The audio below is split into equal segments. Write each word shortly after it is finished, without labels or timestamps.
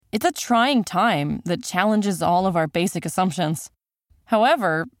It's a trying time that challenges all of our basic assumptions.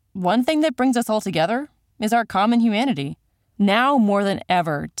 However, one thing that brings us all together is our common humanity. Now more than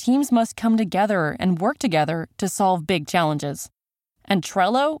ever, teams must come together and work together to solve big challenges. And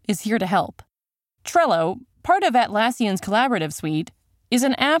Trello is here to help. Trello, part of Atlassian's collaborative suite, is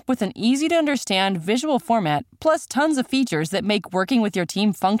an app with an easy-to-understand visual format plus tons of features that make working with your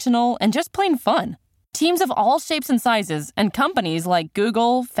team functional and just plain fun. Teams of all shapes and sizes and companies like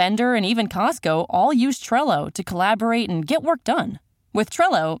Google, Fender, and even Costco all use Trello to collaborate and get work done. With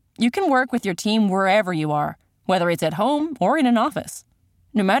Trello, you can work with your team wherever you are, whether it's at home or in an office.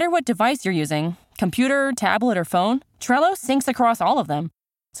 No matter what device you're using, computer, tablet, or phone, Trello syncs across all of them,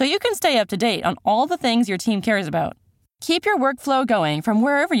 so you can stay up to date on all the things your team cares about. Keep your workflow going from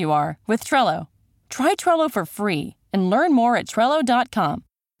wherever you are with Trello. Try Trello for free and learn more at Trello.com.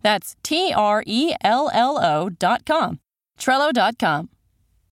 That's Trello.com. Trello.com.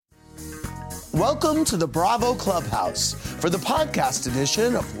 Welcome to the Bravo Clubhouse for the podcast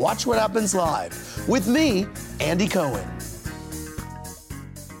edition of Watch What Happens Live with me, Andy Cohen.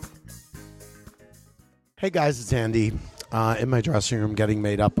 Hey guys, it's Andy in my dressing room getting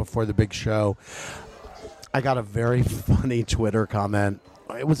made up before the big show. I got a very funny Twitter comment.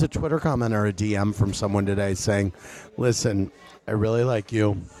 It was a Twitter comment or a DM from someone today saying, listen, I really like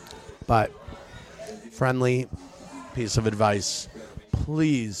you, but friendly piece of advice,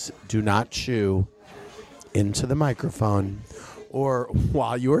 please do not chew into the microphone or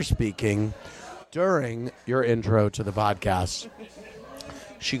while you're speaking during your intro to the podcast.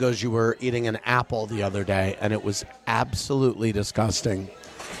 She goes, you were eating an apple the other day, and it was absolutely disgusting.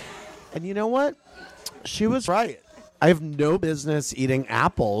 And you know what? She was right. I have no business eating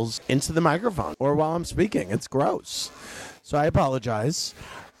apples into the microphone or while I'm speaking. It's gross. So I apologize.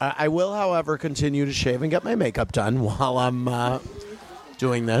 I will, however, continue to shave and get my makeup done while I'm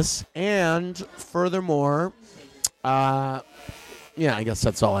doing this. And furthermore, I guess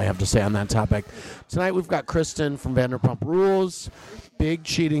that's all I have to say on that topic. Tonight we've got Kristen from Vanderpump Rules. Big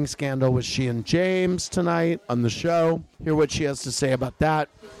cheating scandal with she and James tonight on the show. Hear what she has to say about that.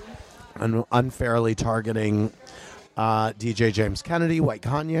 And unfairly targeting DJ James Kennedy, White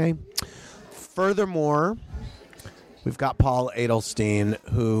Kanye. Furthermore, we've got Paul Adelstein,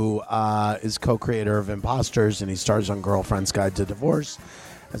 who is co-creator of Imposters, and he stars on Girlfriend's Guide to Divorce,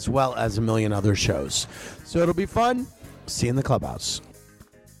 as well as a million other shows. So it'll be fun. See you in the clubhouse.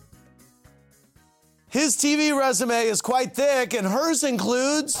 His TV resume is quite thick, and hers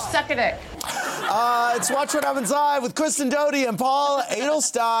includes... Suck a dick. It's Watch What Happens Live with Kristen Doute and Paul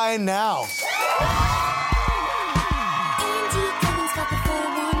Adelstein now.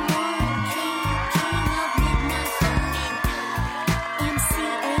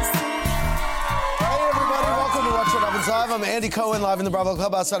 Live. I'm Andy Cohen, live in the Bravo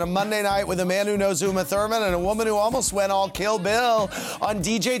Clubhouse on a Monday night with a man who knows Uma Thurman and a woman who almost went all Kill Bill on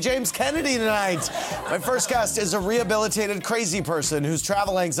DJ James Kennedy tonight. My first guest is a rehabilitated crazy person whose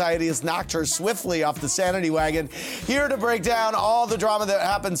travel anxiety has knocked her swiftly off the sanity wagon. Here to break down all the drama that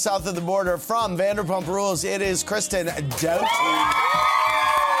happened south of the border from Vanderpump Rules, it is Kristen Doute.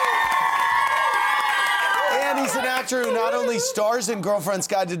 And he's an actor who not only stars in Girlfriend's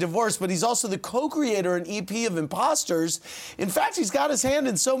Guide to Divorce, but he's also the co-creator and EP of Imposters. In fact, he's got his hand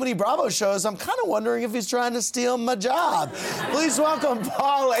in so many Bravo shows, I'm kind of wondering if he's trying to steal my job. Please welcome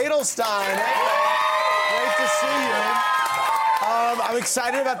Paul Adelstein. Great to see you. I'm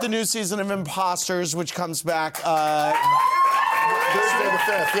excited about the new season of Imposters, which comes back Thursday the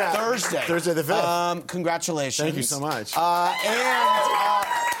 5th, yeah. Thursday the 5th. Congratulations. Thank you so much.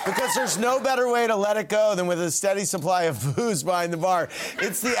 Because there's no better way to let it go than with a steady supply of booze behind the bar.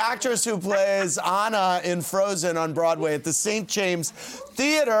 It's the actress who plays Anna in Frozen on Broadway at the St. James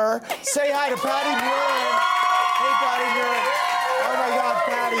Theater. Say hi to Patty Murin. Hey, Patty Murin. Oh, my God,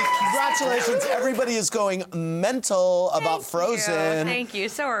 Patty. Congratulations. Everybody is going mental about Frozen. Thank you.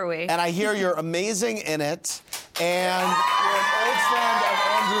 So are we. And I hear you're amazing in it. And you're an old friend of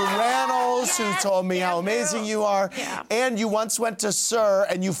Andrew Rannells, who told me how amazing you are. Yeah. And you once went to SUR,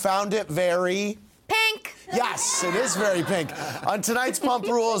 and you found it very... pink. Yes, it is very pink. On tonight's Pump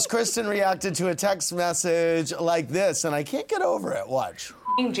Rules, Kristen reacted to a text message like this, and I can't get over it. Watch.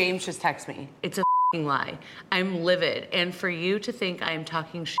 James just texted me. It's a lie. I'm livid. And for you to think I'm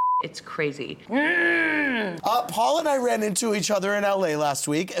talking shit, it's crazy. Paul and I ran into each other in L.A. last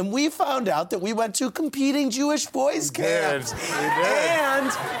week, and we found out that we went to competing Jewish boys camps. We did.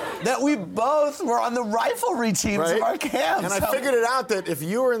 And that we both were on the rivalry teams of our camps. And I figured it out that if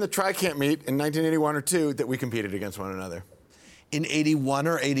you were in the tri-camp meet in 1981 or 2, that we competed against one another. In 81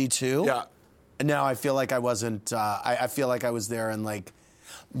 or 82? Yeah. No, I feel like I wasn't. I feel like I was there in, like,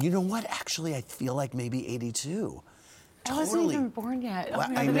 You know what? Actually, I feel like maybe 82. I wasn't even born yet. Oh my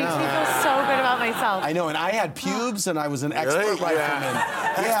God, I that know. makes me feel so good about myself. I know, and I had pubes, and I was an expert Really? rifleman.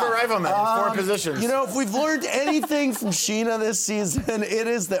 Expert rifleman, 4 positions. You know, if we've learned anything from Sheena this season, it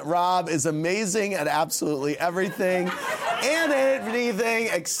is that Rob is amazing at absolutely everything and anything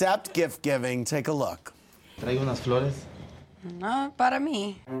except gift giving. Take a look. ¿Traigo unas flores? No, para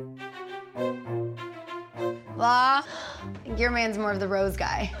mí. La, I think your man's more of the rose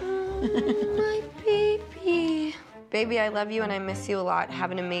guy. My baby. Baby, I love you and I miss you a lot.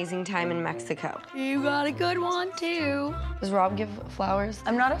 Have an amazing time in Mexico. You got a good one, too. Does Rob give flowers?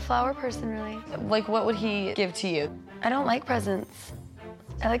 I'm not a flower person, really. Like, what would he give to you? I don't like presents.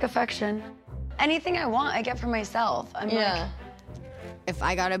 I like affection. Anything I want, I get for myself. I'm like, if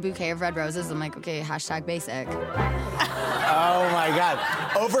I got a bouquet of red roses, I'm like, okay, hashtag basic. Oh, my God.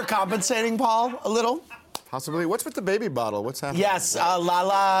 Overcompensating, Paul, a little? Possibly. What's with the baby bottle? What's happening? Yes,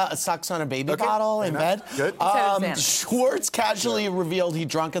 Lala sucks on a baby bottle in bed. Good. Schwartz casually revealed he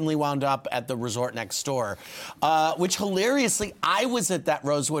drunkenly wound up at the resort next door, which hilariously, I was at that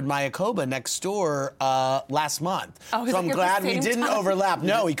Rosewood Mayakoba next door last month. Oh, so I'm glad we didn't overlap.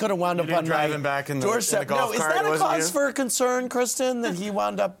 No, he could have wound up on driving my back in the, doorstep. in the golf no, is cart, that a wasn't cause you? for concern, Kristen, that he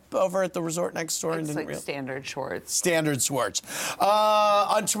wound up over at the resort next door and It's didn't like realize? standard Schwartz. Standard Schwartz.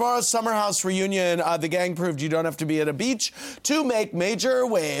 On tomorrow's Summer House reunion, the gang proved you don't have to be at a beach to make major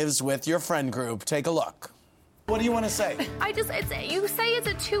waves with your friend group. Take a look. What do you want to say? You say it's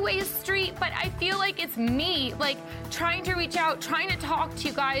a two-way street, but I feel like it's me, like, trying to reach out, trying to talk to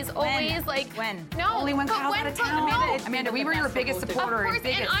you guys, always, like... When? No. Only when but Kyle's out of town. No. Amanda, we were your biggest supporter. Of course,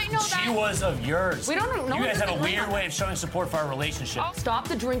 and I know that... She was of yours. We don't know. You guys have a weird way of showing support for our relationship. Stop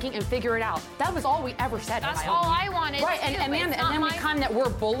the drinking and figure it out. That was all we ever said. That's all I wanted. Right, and Amanda, and then we come that we're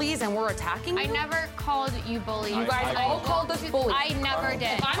bullies and we're attacking you? I never called you bullies. You guys all called us bullies. I never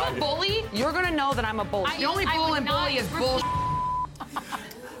did. If I'm a bully, you're gonna know that I'm a bully. The only bull and bully is bull.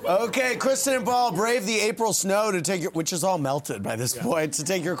 Okay, Kristen and Paul brave the April snow to take your, which is all melted by this point, to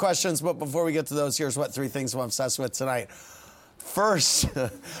take your questions. But before we get to those, here's what 3 things I'm obsessed with tonight. First,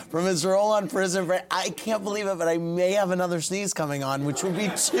 from his role on Prison Break, I can't believe it, but I may have another sneeze coming on, which would be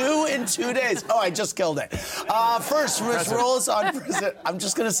 2 in 2 days. Oh, I just killed it. First, from his roles on Prison, I'm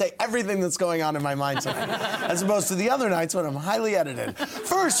just going to say everything that's going on in my mind tonight, as opposed to the other nights when I'm highly edited.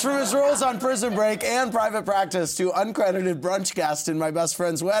 First, from his roles on Prison Break and Private Practice to uncredited brunch guest in my best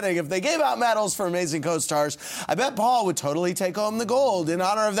friend's wedding, if they gave out medals for amazing co-stars, I bet Paul would totally take home the gold. In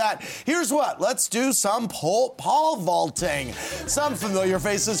honor of that, here's what. Let's do some Paul vaulting. Some familiar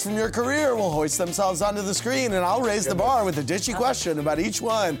faces from your career will hoist themselves onto the screen, and I'll raise the bar with a ditchy question about each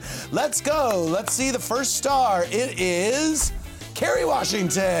one. Let's go. Let's see the first star. It is Kerry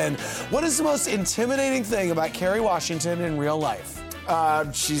Washington. What is the most intimidating thing about Kerry Washington in real life?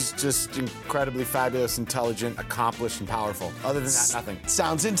 She's just incredibly fabulous, intelligent, accomplished, and powerful. Other than that, nothing.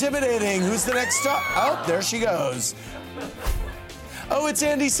 Sounds intimidating. Who's the next star? Oh, there she goes. Oh, it's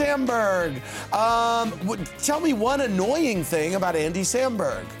Andy Samberg. Tell me one annoying thing about Andy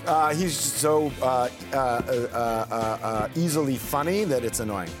Samberg. He's so easily funny that it's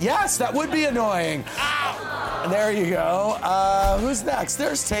annoying. Yes, that would be annoying. There you go. Who's next?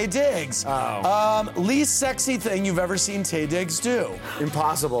 There's Taye Diggs. Least sexy thing you've ever seen Taye Diggs do?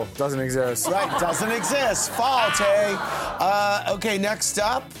 Impossible. Doesn't exist. Right, doesn't exist. Fall, Taye. Okay, next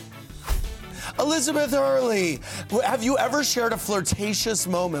up. Elizabeth Hurley. Have you ever shared a flirtatious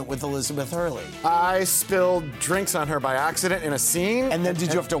moment with Elizabeth Hurley? I spilled drinks on her by accident in a scene. And then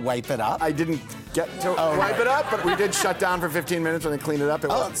did you have to wipe it up? I didn't get to wipe it up, but we did shut down for 15 minutes when they cleaned it up. It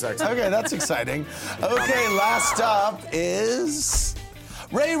wasn't sexy. Okay, that's exciting. Okay, last up is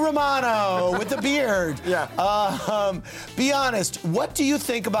Ray Romano with the beard. Yeah. Be honest, what do you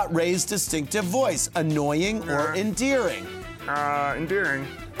think about Ray's distinctive voice? Annoying or endearing? Endearing.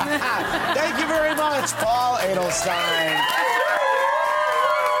 Thank you very much, Paul Adelstein.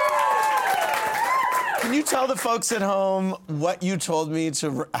 Can you tell the folks at home what you told me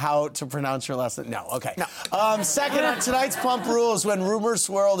how to pronounce your last name? No, okay. No. Second on tonight's Pump Rules, when rumors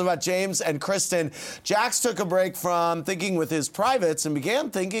swirled about James and Kristen, Jax took a break from thinking with his privates and began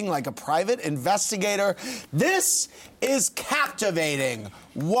thinking like a private investigator. This is captivating.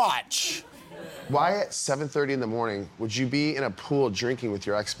 Watch. Why at 7:30 in the morning would you be in a pool drinking with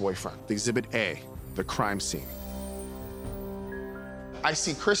your ex-boyfriend? Exhibit A, the crime scene. I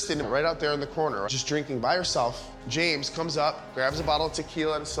see Kristen right out there in the corner, just drinking by herself. James comes up, grabs a bottle of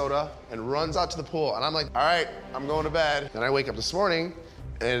tequila and soda, and runs out to the pool. And I'm like, all right, I'm going to bed. Then I wake up this morning,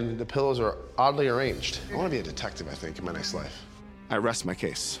 and the pillows are oddly arranged. I want to be a detective, I think, in my next life. I rest my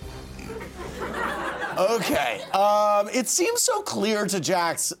case. Okay. It seems so clear to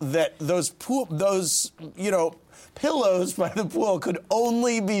Jax that those pillows by the pool could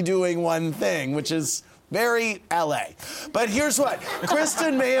only be doing one thing, which is very LA. But here's what.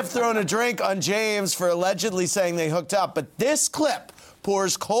 Kristen may have thrown a drink on James for allegedly saying they hooked up, but this clip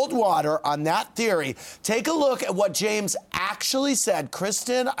pours cold water on that theory. Take a look at what James actually said.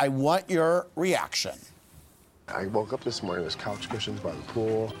 Kristen, I want your reaction. I woke up this morning, there's couch cushions by the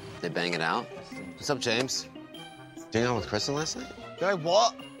pool. They bang it out? What's up, James? Hang out with Kristen last night? Did I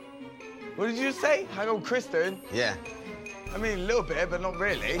what? What did you say? Hang out with Kristen? Yeah. I mean, a little bit, but not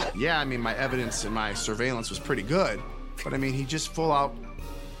really. Yeah, I mean, my evidence and my surveillance was pretty good. But I mean, he just full out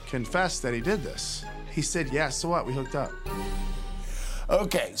confessed that he did this. He said, yeah, so what? We hooked up.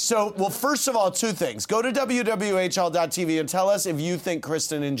 Okay, so, well, first of all, two things. Go to WWHL.tv and tell us if you think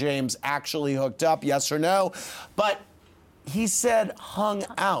Kristen and James actually hooked up, yes or no. But he said hung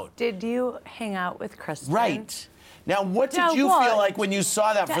out. Did you hang out with Kristen? Right. Now, what did you feel like when you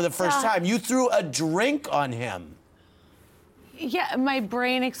saw that for the first time? You threw a drink on him. Yeah, my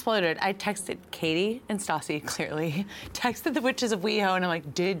brain exploded. I texted Katie and Stassi, clearly. Texted the Witches of WeHo, and I'm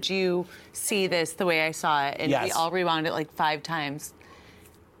like, did you see this the way I saw it? And yes. We all rewound it like 5 times.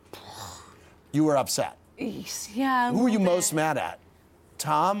 You were upset. Yeah. Who were you most mad at?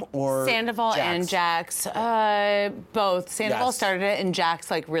 Tom or Sandoval Jax? and Jax. Both. Sandoval started it, and Jax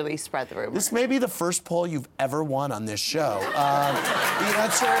like really spread the rumor. This may be the first poll you've ever won on this show. The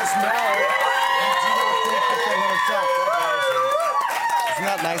answer is no. You do not think that they hooked up. Isn't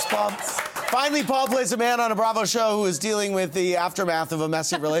that nice, Paul? Finally, Paul plays a man on a Bravo show who is dealing with the aftermath of a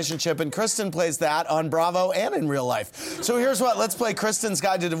messy relationship, and Kristen plays that on Bravo and in real life. So here's what. Let's play Kristen's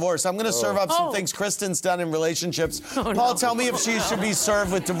Guide to Divorce. I'm going to serve up some things Kristen's done in relationships. Paul, tell me if she should be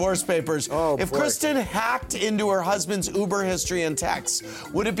served with divorce papers. If Kristen hacked into her husband's Uber history and texts,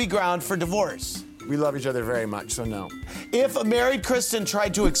 would it be ground for divorce? We love each other very much, so no. If a married Kristen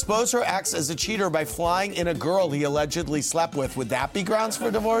tried to expose her ex as a cheater by flying in a girl he allegedly slept with, would that be grounds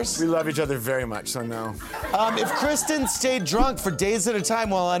for divorce? We love each other very much, so no. If Kristen stayed drunk for days at a time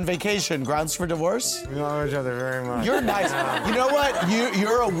while on vacation, grounds for divorce? We love each other very much. You're nice. You know what?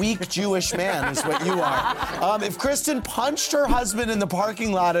 You're a weak Jewish man is what you are. If Kristen punched her husband in the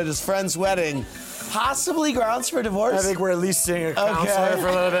parking lot at his friend's wedding, possibly grounds for divorce? I think we're at least seeing a counselor for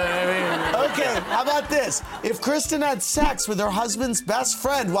a little bit. Okay, how about this? If Kristen had sex with her husband's best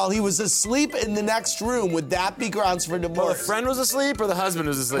friend while he was asleep in the next room, would that be grounds for divorce? Well, the friend was asleep or the husband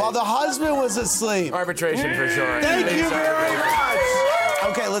was asleep? While the husband was asleep. Arbitration for sure. Thank you very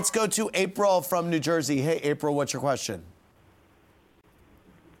much. Okay, let's go to April from New Jersey. Hey, April, what's your question?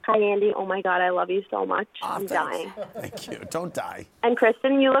 Hi, Andy. Oh, my God, I love you so much. I'm dying. Thank you. Don't die. And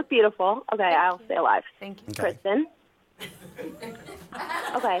Kristen, you look beautiful. Okay, I'll stay alive. Thank you. Okay. Kristen.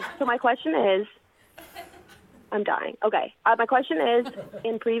 Okay, so my question is, I'm dying. Okay, my question is,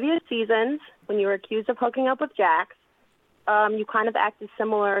 in previous seasons, when you were accused of hooking up with Jax, you kind of acted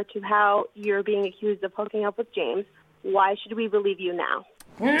similar to how you're being accused of hooking up with James. Why should we believe you now?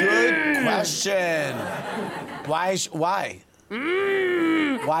 Good question. Why?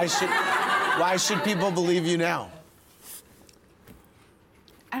 Why should people believe you now?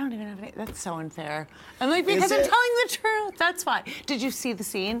 I don't even have any. That's so unfair. I'm like, because I'm telling the truth. That's why. Did you see the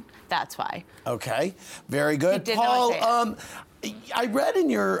scene? That's why. Okay, very good. He did Paul, not say it. I read in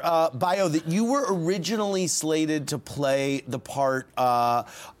your bio that you were originally slated to play the part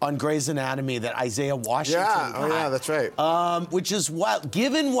on Grey's Anatomy that Isaiah Washington got. Yeah, that's right. Which is what,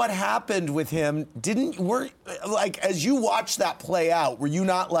 given what happened with him, as you watched that play out, were you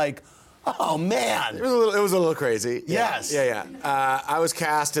not like, oh man? It was a little crazy. Yes. Yeah. I was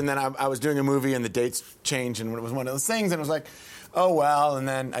cast, and then I was doing a movie, and the dates changed, and it was one of those things, and it was like, oh well, and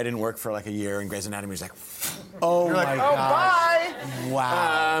then I didn't work for like a year, and Grey's Anatomy was like, oh my like, gosh. bye.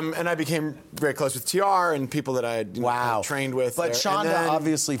 Wow. And I became very close with TR and people that I had trained with. But Shonda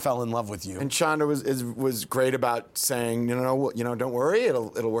obviously fell in love with you. And Shonda was great about saying, don't worry,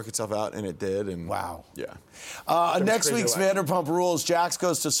 it'll work itself out, and it did. And wow. Yeah. Next week's Vanderpump Rules, Jax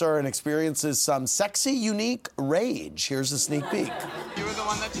goes to SUR and experiences some sexy, unique rage. Here's a sneak peek. You were the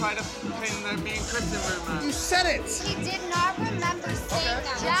one that tried to pin the me and Kristen rumor. You said it! He did not remember saying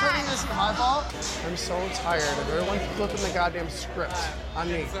that. I'm turning this my fault. I'm so tired of everyone flipping the goddamn script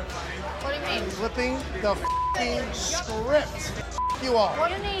on me. What do you mean? Flipping the f***ing script. You all. What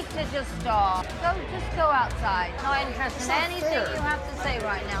do you need to just stop? Just go outside. Not interested in anything you have to say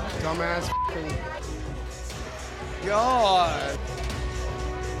right now. Dumbass f***ing... God.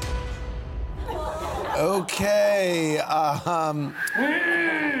 Okay.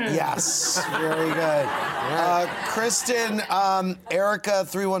 Yes, very good. Kristen, Erica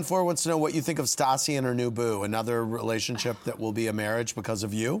 314 wants to know what you think of Stassi and her new boo. Another relationship that will be a marriage because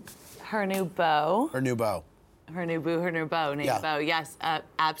of you. Her new beau. Her new beau. Her new boo, her new beau, named Beau. Yes,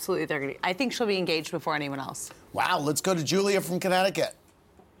 absolutely. I think she'll be engaged before anyone else. Wow, let's go to Julia from Connecticut.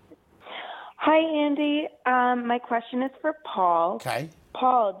 Hi, Andy. My question is for Paul. Okay.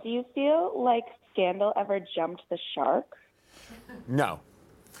 Paul, do you feel like Scandal ever jumped the shark? No.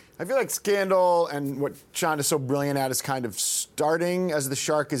 I feel like Scandal and what Sean is so brilliant at is kind of starting as the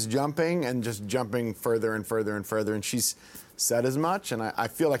shark is jumping and just jumping further and further and further. And she's said as much, and I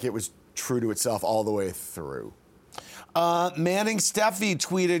feel like it was true to itself all the way through. Manning Steffi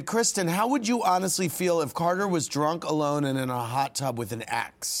tweeted, Kristen, how would you honestly feel if Carter was drunk alone and in a hot tub with an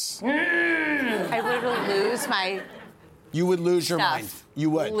ex? I would lose my You would lose your stuff. mind. You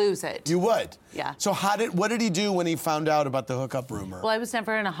would. Lose it. You would? Yeah. So what did he do when he found out about the hookup rumor? Well, I was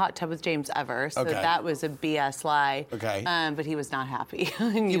never in a hot tub with James ever, so Okay. that was a BS lie. Okay. But he was not happy.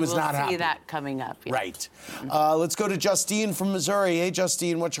 And He you was will not see happy. that coming up. Yeah. Right. Let's go to Justine from Missouri. Hey,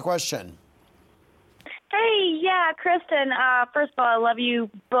 Justine, what's your question? Hey, yeah, Kristen, first of all, I love you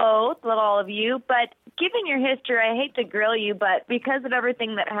both, love all of you, but given your history, I hate to grill you, but because of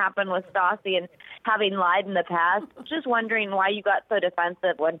everything that happened with Stassi and having lied in the past, just wondering why you got so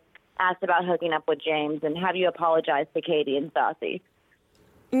defensive when asked about hooking up with James, and have you apologized to Katie and Stassi?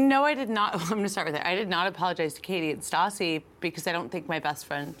 No, I did not. I'm going to start with that. I did not apologize to Katie and Stassi because I don't think my best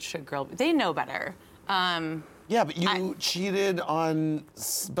friend should grill me. They know better. Yeah, but you cheated on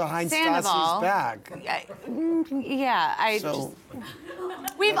behind Sandoval. Stassi's back.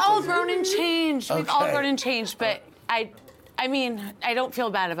 We've all grown and changed. We've all Okay. grown and changed, but I mean, I don't feel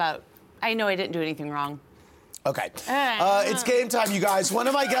bad about. I know I didn't do anything wrong. Okay. It's game time, you guys. One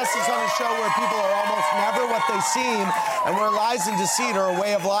of my guests is on a show where people are almost never what they seem and where lies and deceit are a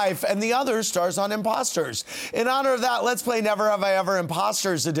way of life, and the other stars on Imposters. In honor of that, let's play Never Have I Ever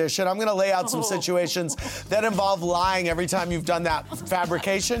Imposters edition. I'm going to lay out some situations that involve lying. Every time you've done that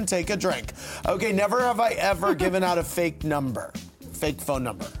fabrication, take a drink. Okay, never have I ever given out a fake number, fake phone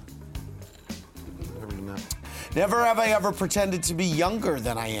number. Never have I ever pretended to be younger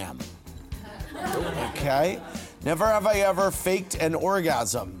than I am. Okay. Never have I ever faked an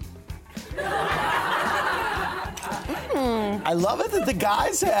orgasm. I love it that the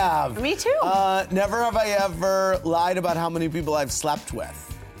guys have. Me too. Never have I ever lied about how many people I've slept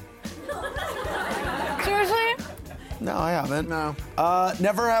with. Seriously? No, I haven't. No.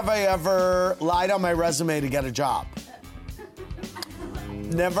 Never have I ever lied on my resume to get a job.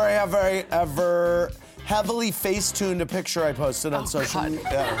 Never have I ever heavily face-tuned a picture I posted on social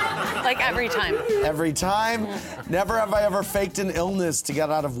media. Like every time. Every time. Never have I ever faked an illness to get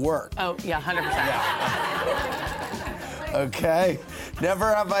out of work. Oh, yeah, 100%. Okay.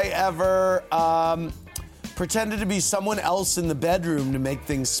 Never have I ever pretended to be someone else in the bedroom to make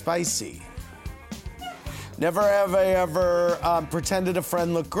things spicy. Never have I ever pretended a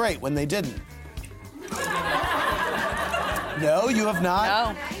friend looked great when they didn't. No, you have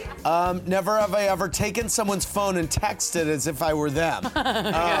not? No. Never have I ever taken someone's phone and texted as if I were them. Of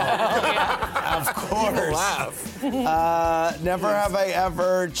course. Never have I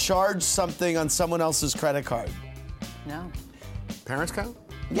ever charged something on someone else's credit card. No. Parents count?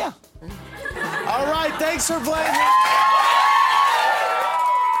 Yeah. All right, thanks for playing.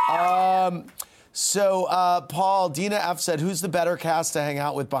 So, Paul, Dina F. said, who's the better cast to hang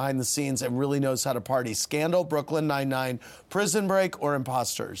out with behind the scenes and really knows how to party? Scandal, Brooklyn Nine-Nine, Prison Break, or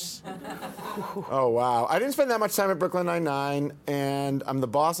Imposters? Oh, wow. I didn't spend that much time at Brooklyn Nine-Nine, and I'm the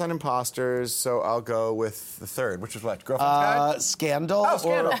boss on Imposters, so I'll go with the third, which is what? Girlfriend's Guide? Scandal? Oh,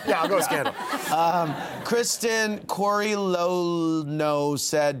 Scandal. Yeah, I'll go with Scandal. Kristen Corey Lono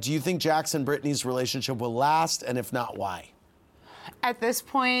said, do you think Jax and Brittany's relationship will last, and if not, why? At this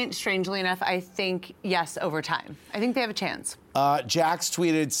point, strangely enough, I think yes, over time. I think they have a chance. Jax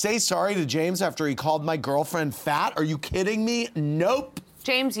tweeted, say sorry to James after he called my girlfriend fat. Are you kidding me? Nope.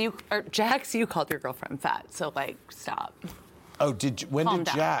 Jax, you called your girlfriend fat, so stop. Oh, when Calm did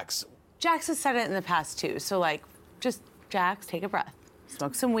down. Jax? Jax has said it in the past too, so just Jax, take a breath,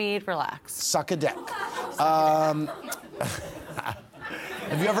 smoke some weed, relax. Suck a dick.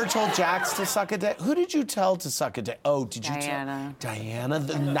 Have you ever told Jax to suck a dick? Who did you tell to suck a dick? Oh, did you Diana. tell Diana,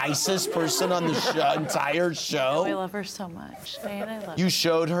 the nicest person on the entire show? I love her so much. Diana, I love You her.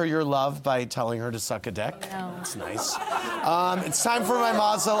 showed her your love by telling her to suck a dick? No. That's nice. It's time for my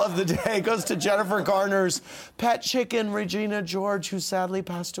mazel of the day. It goes to Jennifer Garner's pet chicken, Regina George, who sadly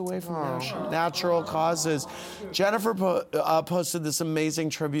passed away from natural causes. Jennifer posted this amazing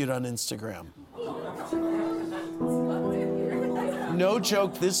tribute on Instagram. no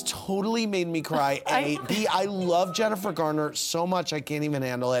joke, this totally made me cry. A. B, I love Jennifer Garner so much I can't even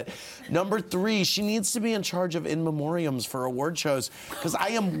handle it. Number 3, she needs to be in charge of in memoriams for award shows because I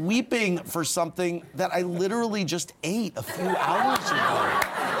am weeping for something that I literally just ate a few hours ago.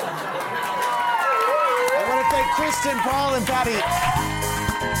 I want to thank Kristen, Paul, and Patty.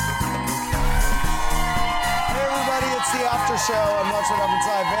 It's the after show on Watch What Happens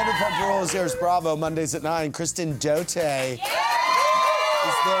Live. Vanderpump Rules, here's Bravo, Mondays at 9. Kristen Doute is there.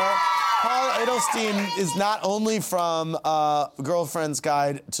 Paul Adelstein is not only from Girlfriend's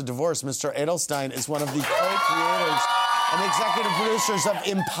Guide to Divorce. Mr. Adelstein is one of the co-creators and executive producers of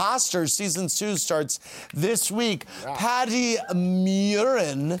Imposters. Season 2 starts this week. Wow. Patty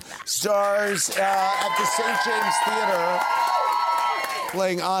Murin stars at the St. James Theater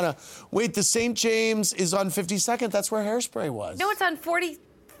playing Anna. Wait, the St. James is on 52nd. That's where Hairspray was. No, it's on 44th Street.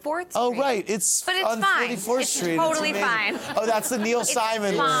 Oh, right. It's on 44th Street. It's totally fine. Oh, that's the Neil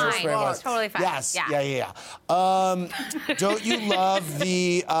Simon where Hairspray was. It's totally fine. Yes. Yeah. Don't you love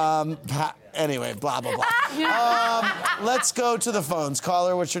the... anyway, blah, blah, blah. Let's go to the phones.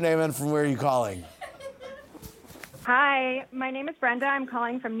 Caller, what's your name and from where are you calling? Hi, my name is Brenda. I'm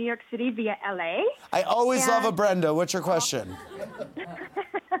calling from New York City via LA. I always love a Brenda. What's your question?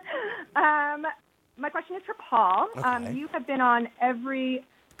 My question is for Paul. Okay. You have been on every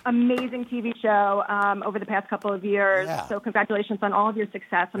amazing TV show over the past couple of years. Yeah. So congratulations on all of your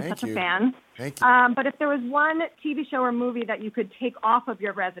success. I'm Thank such you. a fan. Thank you. But if there was one TV show or movie that you could take off of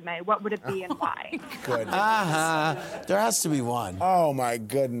your resume, what would it be and why? Goodness. There has to be one. Oh my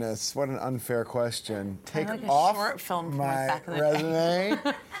goodness! What an unfair question. Take like a off short film from my back in the resume.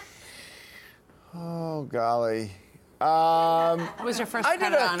 Oh golly. What was your first I did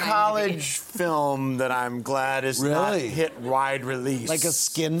credit a on IMDb? college film that I'm glad is not Really? hit wide release. Like a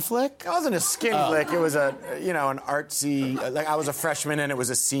skin flick? It wasn't a skin flick. It was an artsy. Like I was a freshman and it was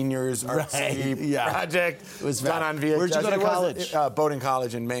a seniors artsy project. It was done on VHS. Where'd you go to It was, college? Bowdoin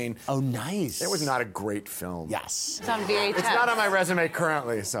College in Maine. Oh, nice. It was not a great film. Yes. It's on VHS. It's not on my resume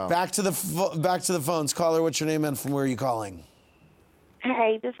currently. So Back to the phones. Caller, what's your name and from where are you calling?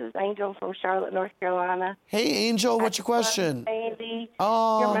 Hey, this is Angel from Charlotte, North Carolina. Hey, Angel, what's your question? Andy,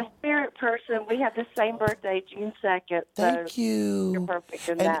 Oh. you're my spirit person. We have the same birthday, June 2nd. Thank so you. You're perfect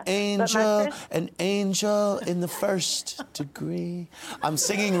in An that. angel in the first degree. I'm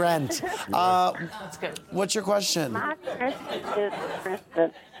singing Rent. That's good. What's your question? My question is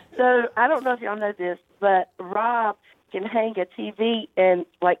Kristen. So I don't know if y'all know this, but Rob can hang a TV in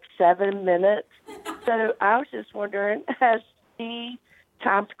like 7 minutes. So I was just wondering, has he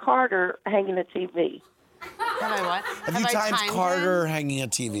timed Carter hanging a TV? Have I what? Have you timed Carter hanging a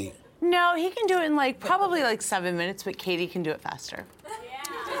TV? No, he can do it in probably 7 minutes, but Katie can do it faster.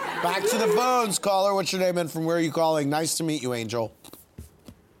 Back to the phones. Caller, what's your name and from where are you calling? Nice to meet you, Angel.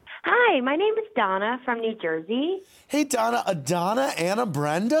 Hi, my name is Donna from New Jersey. Hey, Donna. Donna and a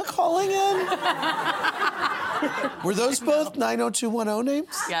Brenda calling in? Were those both 90210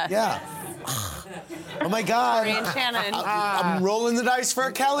 names? Yes. Yeah. Oh, my God. Corey and Shannon. I'm rolling the dice for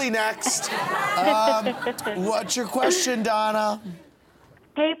Kelly next. What's your question, Donna?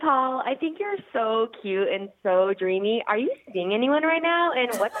 Hey, Paul, I think you're so cute and so dreamy. Are you seeing anyone right now? And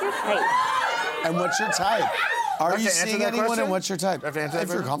what's your type? And what's your type? Are you answer seeing that anyone question? and what's your type? I have to answer that If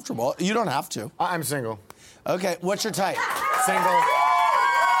you're question? comfortable. You don't have to. I'm single. Okay, what's your type? Single.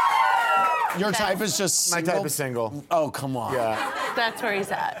 Your type is just single? My type is single. Oh, come on. Yeah. That's where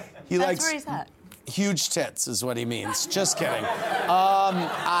he's at. He That's likes where he's at. huge tits is what he means. Just kidding. Is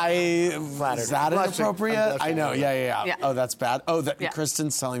that inappropriate? I'm blushing. I know. Yeah. Oh, that's bad. Oh, Yeah.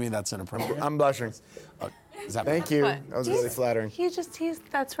 Kristen's telling me that's inappropriate. I'm blushing. Is that Thank bad? you. What? That was really flattering.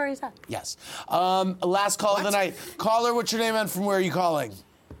 That's where he's at. Yes. Last call of the night. Caller, what's your name and from where are you calling?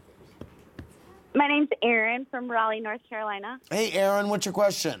 My name's Erin from Raleigh, North Carolina. Hey, Aaron, what's your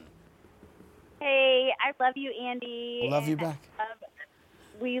question? Hey, I love you, Andy. Love you back.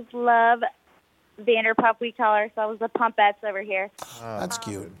 We love Vanderpump. We call ourselves the Pumpettes over here. That's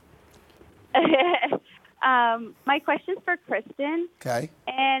cute. My question's for Kristen. Okay.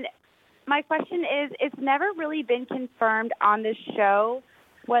 And my question is, it's never really been confirmed on this show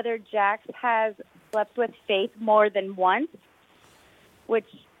whether Jax has slept with Faith more than once, which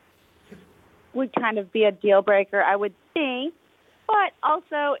would kind of be a deal breaker, I would think. But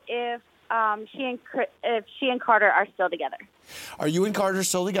also if she and Carter are still together. Are you and Carter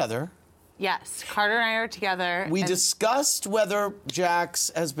still together? Yes, Carter and I are together. We discussed whether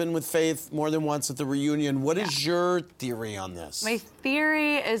Jax has been with Faith more than once at the reunion. What is your theory on this? My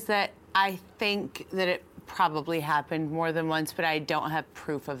theory is that I think that it probably happened more than once, but I don't have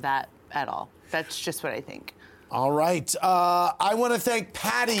proof of that at all. That's just what I think. All right. I want to thank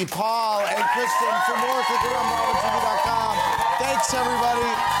Patty, Paul, and Kristen. For more, click around BravoTV.com. Thanks,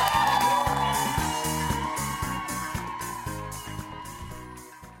 everybody.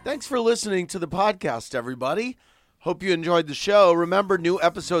 Thanks for listening to the podcast, everybody. Hope you enjoyed the show. Remember, new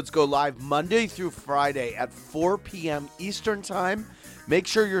episodes go live Monday through Friday at 4 p.m. Eastern Time. Make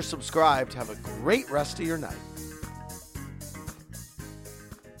sure you're subscribed. Have a great rest of your night.